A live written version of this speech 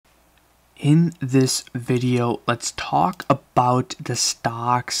In this video, let's talk about the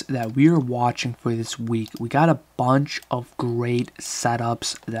stocks that we are watching for this week. We got a bunch of great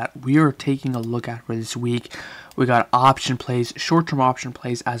setups that we are taking a look at for this week. We got option plays, short-term option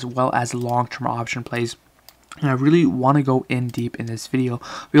plays, as well as long-term option plays. And I really want to go in deep in this video.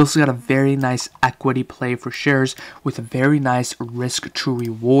 We also got a very nice equity play for shares with a very nice risk to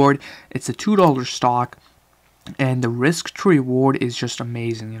reward. It's a $2 stock. And the risk to reward is just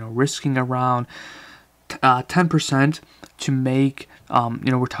amazing. Risking around 10% to make,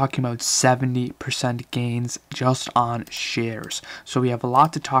 we're talking about 70% gains just on shares. So we have a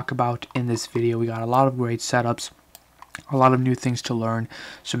lot to talk about in this video. We got a lot of great setups, a lot of new things to learn,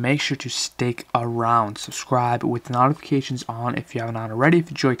 so make sure to stick around. Subscribe with notifications on if you haven't already. If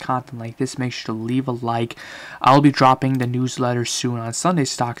you enjoy content like this, make sure to leave a like. I'll be dropping the newsletter soon on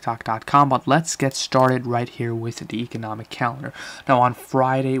SundayStockTalk.com, but let's get started right here with the economic calendar. Now on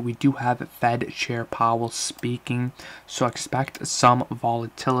Friday, we do have Fed Chair Powell speaking, so expect some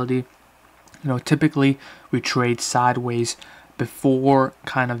volatility. Typically we trade sideways before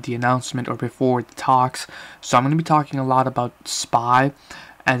kind of the announcement or before the talks. So I'm going to be talking a lot about SPY,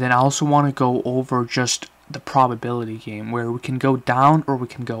 and then I also want to go over just the probability game where we can go down or we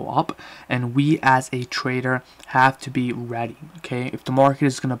can go up, and we as a trader have to be ready. Okay, if the market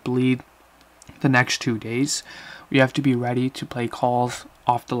is going to bleed the next 2 days, we have to be ready to play calls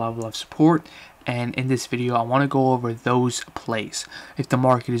off the level of support. And in this video, I want to go over those plays. If the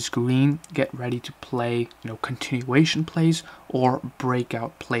market is green, get ready to play, continuation plays or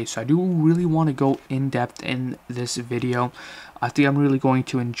breakout plays. So I do really want to go in depth in this video. I think I'm really going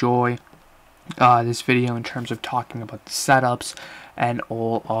to enjoy this video in terms of talking about the setups and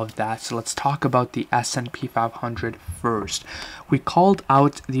all of that. So let's talk about the S&P 500 first. We called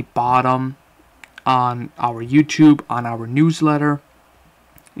out the bottom on our YouTube, on our newsletter.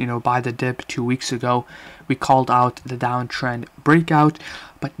 By the dip 2 weeks ago, we called out the downtrend breakout,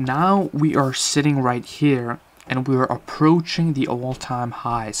 but now we are sitting right here and we are approaching the all-time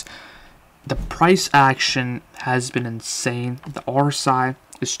highs. The price action has been insane. The RSI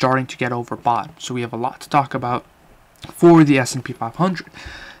is starting to get overbought, so we have a lot to talk about for the S&P 500.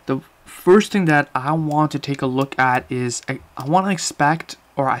 The first thing that I want to take a look at is I think I'm going to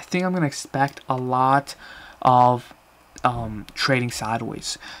expect a lot of trading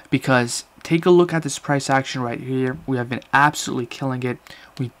sideways, because take a look at this price action right here. We have been absolutely killing it.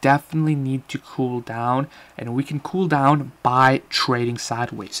 We definitely need to cool down, and we can cool down by trading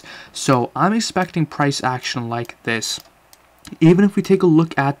sideways. So I'm expecting price action like this. Even if we take a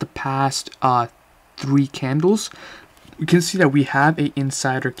look at the past 3 candles, we can see that we have a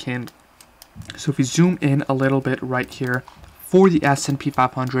insider candle. So if we zoom in a little bit right here for the S&P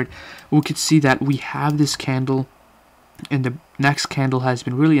 500, we could see that we have this candle, and the next candle has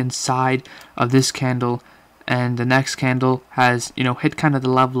been really inside of this candle, and the next candle has hit kind of the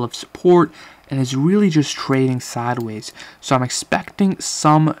level of support and is really just trading sideways. So I'm expecting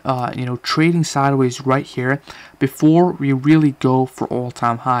some trading sideways right here before we really go for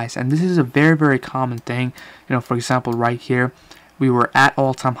all-time highs. And this is a very, very common thing. For example, right here we were at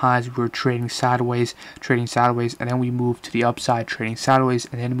all-time highs, we were trading sideways, and then we moved to the upside, trading sideways,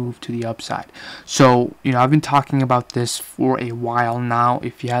 and then moved to the upside. So, I've been talking about this for a while now,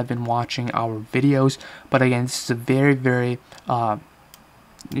 if you have been watching our videos. But again, this is a very, very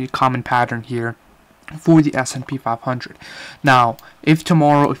common pattern here for the S&P 500. Now, if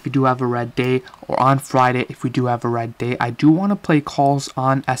tomorrow, if we do have a red day, or on Friday, if we do have a red day, I do want to play calls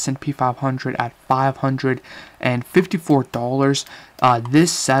on S&P 500 at $554.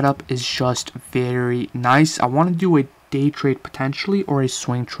 This setup is just very nice. I want to do a day trade potentially, or a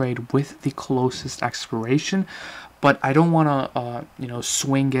swing trade with the closest expiration, but I don't want to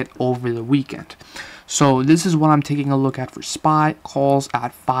swing it over the weekend. So this is what I'm taking a look at for SPY, calls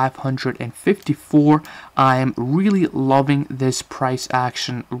at 554. I'm really loving this price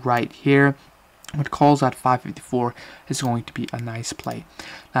action right here. But calls at 554 is going to be a nice play.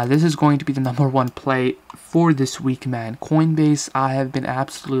 Now this is going to be the #1 play for this week, man. Coinbase, I have been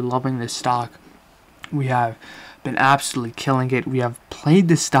absolutely loving this stock. We have been absolutely killing it. We have played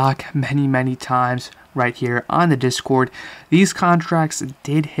this stock many, many times right here on the Discord. These contracts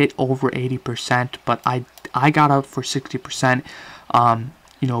did hit over 80%, but I got out for 60%.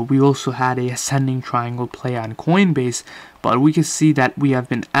 We also had a ascending triangle play on Coinbase, but we can see that we have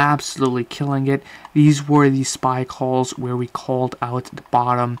been absolutely killing it. These were the SPY calls where we called out the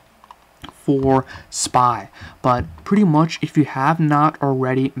bottom for SPY. But pretty much, if you have not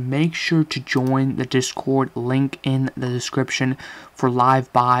already, make sure to join the Discord, link in the description, for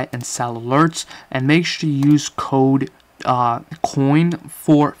live buy and sell alerts, and make sure to use code coin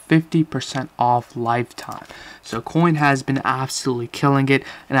for 50% off lifetime. So coin has been absolutely killing it,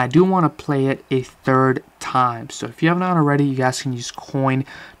 and I do want to play it a third time. So if you have not already, you guys can use coin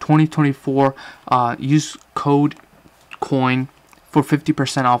 2024, use code coin for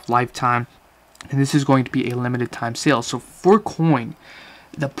 50% off lifetime, and this is going to be a limited time sale. So for coin,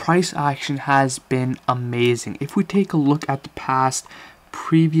 the price action has been amazing. If we take a look at the past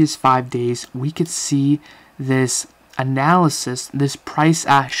previous 5 days, we could see this analysis. This price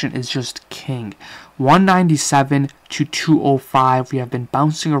action is just king. 197 to 205. We have been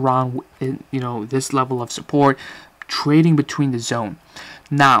bouncing around in, this level of support, trading between the zone.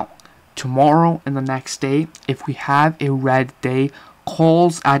 Now tomorrow and the next day, if we have a red day,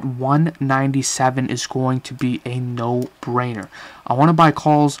 calls at 197 is going to be a no-brainer. I want to buy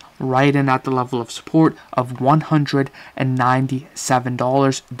calls right in at the level of support of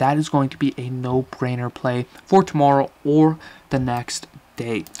 $197. That is going to be a no-brainer play for tomorrow or the next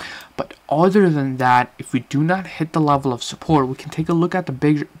day. But other than that, if we do not hit the level of support, we can take a look at the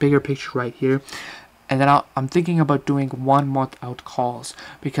bigger picture right here. And then I'm thinking about doing 1 month out calls,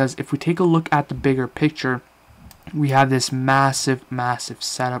 because if we take a look at the bigger picture, we have this massive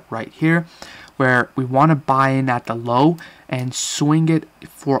setup right here where we want to buy in at the low and swing it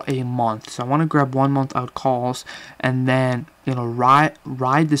for a month. So I want to grab 1 month out calls and then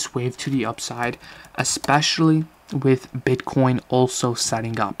ride this wave to the upside, especially with Bitcoin also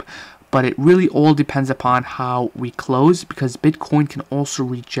setting up. But it really all depends upon how we close, because Bitcoin can also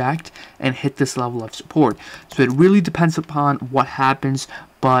reject and hit this level of support. So it really depends upon what happens,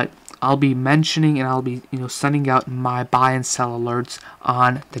 but I'll be mentioning and I'll be sending out my buy and sell alerts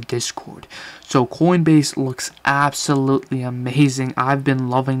on the Discord. So Coinbase looks absolutely amazing. I've been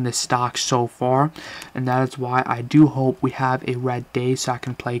loving this stock so far, and that is why I do hope we have a red day so I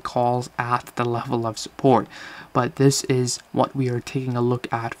can play calls at the level of support. But this is what we are taking a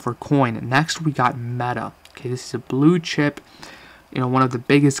look at for coin. Next we got Meta. Okay, this is a blue chip, one of the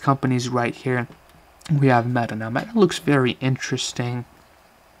biggest companies right here. We have Meta. Now Meta looks very interesting.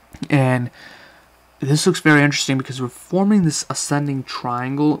 And this looks very interesting because we're forming this ascending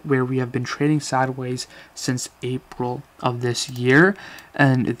triangle where we have been trading sideways since April of this year,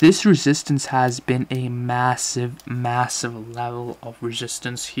 and this resistance has been a massive level of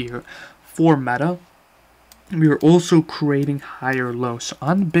resistance here for Meta. We are also creating higher lows. So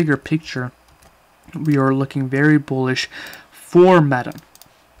on the bigger picture, we are looking very bullish for Meta.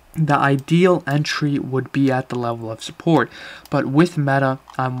 The ideal entry would be at the level of support, but with Meta,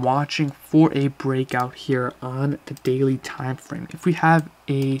 I'm watching for a breakout here on the daily time frame. If we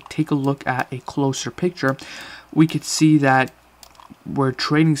take a look at a closer picture, we could see that we're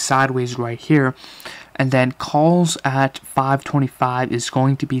trading sideways right here, and then calls at 525 is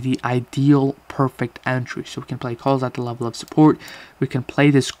going to be the ideal perfect entry. So we can play calls at the level of support. We can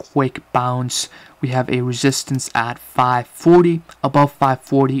play this quick bounce. We have a resistance at 540. Above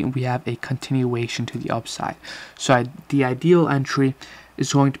 540, we have a continuation to the upside. So the ideal entry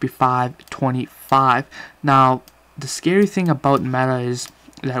is going to be 525. Now, the scary thing about Meta is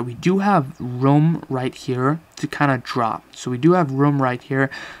that we do have room right here to kind of drop. So we do have room right here.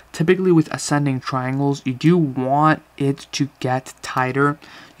 Typically with ascending triangles, you do want it to get tighter.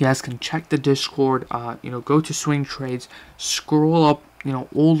 You guys can check the Discord, go to swing trades, scroll up,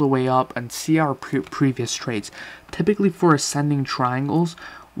 all the way up and see our previous trades. Typically for ascending triangles,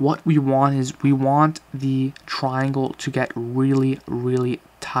 what we want is we want the triangle to get really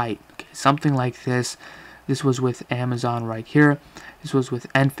tight. Okay, something like this. This was with Amazon right here. This was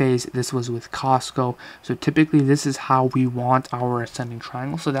with Enphase. This was with Costco. So typically this is how we want our ascending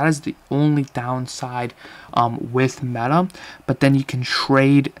triangle. So that is the only downside with Meta. But then you can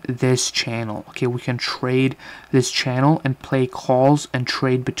trade this channel. Okay, we can trade this channel and play calls and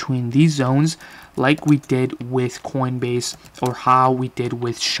trade between these zones like we did with Coinbase, or how we did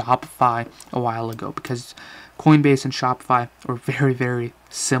with Shopify a while ago, because Coinbase and Shopify are very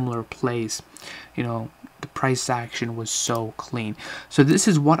similar plays. The price action was so clean. So this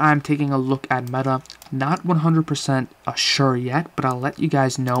is what I'm taking a look at Meta. Not 100% sure yet, but I'll let you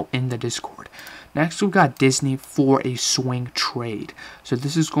guys know in the Discord. Next, we've got Disney for a swing trade. So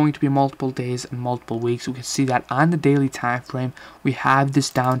this is going to be multiple days and multiple weeks. We can see that on the daily time frame, we have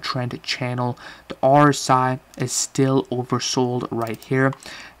this downtrend channel. The RSI is still oversold right here,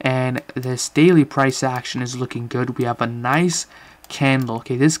 and this daily price action is looking good. We have a nice candle.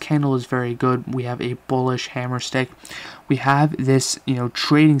 Okay, this candle is very good. We have a bullish hammer stick. We have this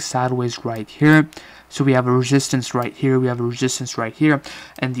trading sideways right here. So we have a resistance right here, we have a resistance right here,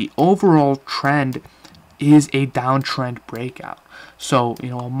 and the overall trend is a downtrend breakout. So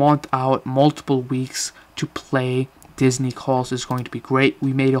a month out, multiple weeks to play Disney calls is going to be great.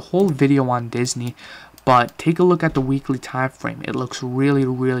 We made a whole video on Disney, but take a look at the weekly time frame. It looks really,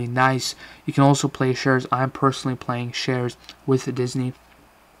 really nice. You can also play shares. I'm personally playing shares with the Disney,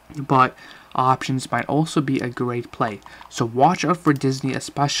 but options might also be a great play. So watch out for Disney,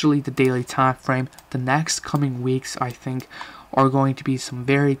 especially the daily time frame. The next coming weeks, I think, are going to be some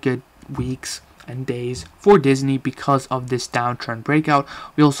very good weeks and days for Disney because of this downtrend breakout.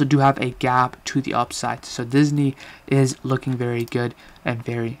 We also do have a gap to the upside, so Disney is looking very good and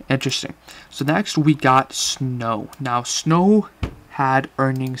very interesting. So next we got Snow. Now Snow had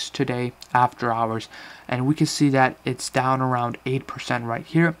earnings today after hours, and we can see that it's down around 8% right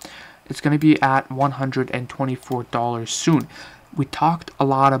here. It's going to be at $124 soon. We talked a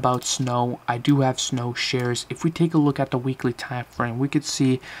lot about Snow. I do have Snow shares. If we take a look at the weekly time frame, we could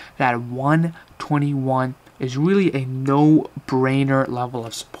see that 121 is really a no-brainer level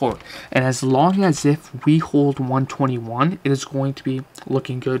of support. And as long as if we hold 121, it is going to be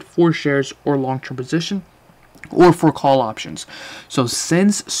looking good for shares or long-term position or for call options. So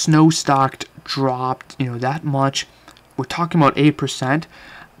since Snow stock dropped, that much, we're talking about 8%.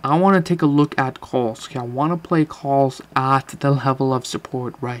 I want to take a look at calls. Okay, I want to play calls at the level of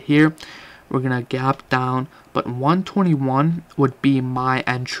support right here. We're going to gap down, but 121 would be my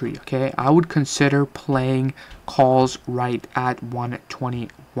entry. Okay, I would consider playing calls right at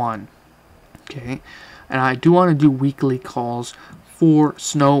 121. Okay, and I do want to do weekly calls for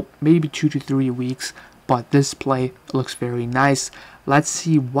Snow, maybe 2 to 3 weeks, but this play looks very nice. Let's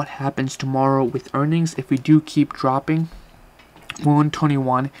see what happens tomorrow with earnings. If we do keep dropping,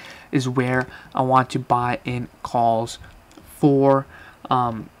 121 is where I want to buy in calls for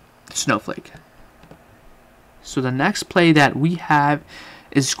Snowflake. So the next play that we have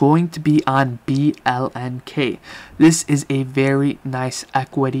is going to be on BLNK. This is a very nice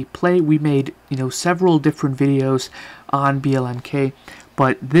equity play. We made several different videos on BLNK,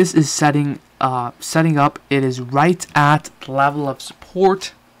 but this is setting up. It is right at the level of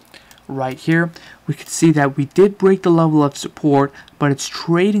support. Right here, we can see that we did break the level of support, but it's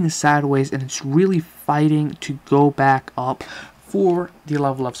trading sideways and it's really fighting to go back up for the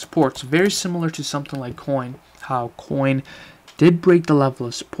level of support. So very similar to something like Coin, how Coin did break the level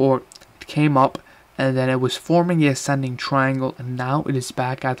of support, it came up, and then it was forming an ascending triangle, and now it is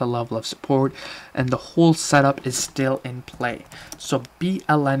back at the level of support, and the whole setup is still in play. So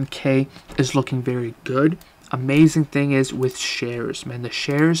BLNK is looking very good. Amazing thing is with shares, man, the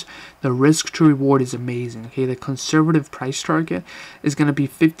shares, the risk to reward is amazing. Okay, the conservative price target is going to be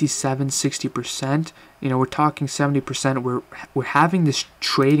 57-60%. We're talking 70%. We're having this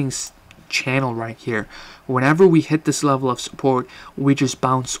trading channel right here. Whenever we hit this level of support, we just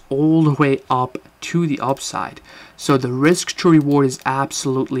bounce all the way up to the upside. So the risk to reward is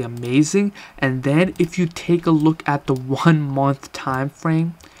absolutely amazing. And then if you take a look at the 1 month time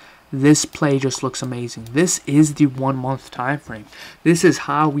frame, this play just looks amazing. This is the 1 month time frame. This is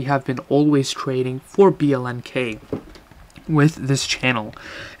how we have been always trading for BLNK with this channel.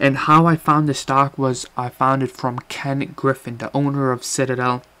 And how I found this stock was I found it from Ken Griffin, the owner of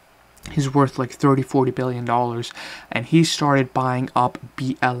Citadel. He's worth like $30-40 billion, and he started buying up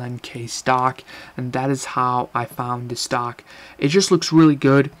BLNK stock, and that is how I found this stock. It just looks really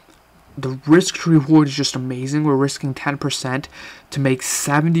good. The risk to reward is just amazing. We're risking 10% to make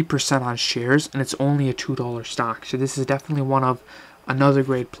 70% on shares, and it's only a $2 stock. So this is definitely one of another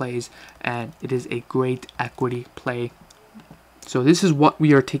great plays, and it is a great equity play. So this is what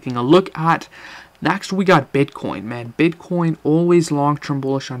we are taking a look at. Next, we got Bitcoin, man. Bitcoin, always long-term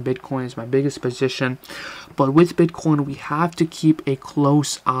bullish on Bitcoin, is my biggest position. But with Bitcoin, we have to keep a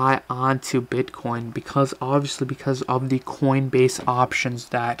close eye onto Bitcoin because of the Coinbase options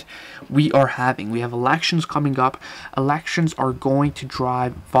that we are having. We have elections coming up. Elections are going to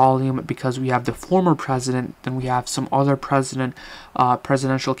drive volume because we have the former president, then we have some other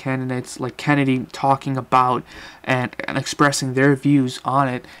presidential candidates like Kennedy talking about and expressing their views on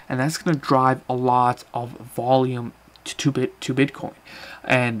it, and that's going to drive a lot of volume to Bitcoin,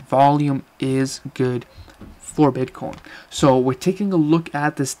 and volume is good for Bitcoin. So we're taking a look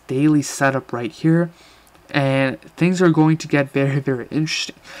at this daily setup right here, and things are going to get very, very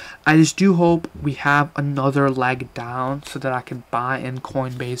interesting. I just do hope we have another leg down so that I can buy in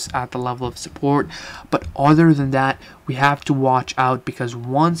Coinbase at the level of support. But other than that, we have to watch out because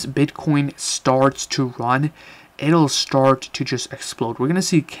once Bitcoin starts to run, it'll start to just explode. We're going to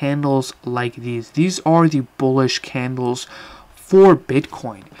see candles like these. These are the bullish candles for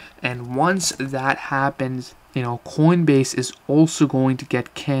Bitcoin. And once that happens, Coinbase is also going to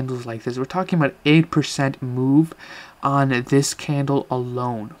get candles like this. We're talking about 8% move on this candle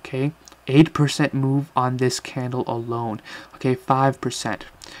alone, okay? 8% move on this candle alone. Okay, 5%.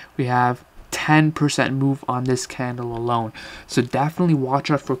 We have 10% move on this candle alone. So definitely watch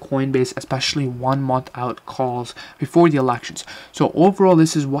out for Coinbase, especially 1 month out calls before the elections. So overall,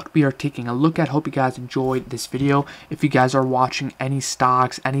 this is what we are taking a look at. Hope you guys enjoyed this video. If you guys are watching any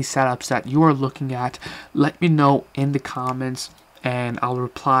stocks, any setups that you are looking at, let me know in the comments and I'll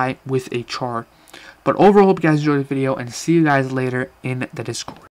reply with a chart. But overall, hope you guys enjoyed the video and see you guys later in the Discord.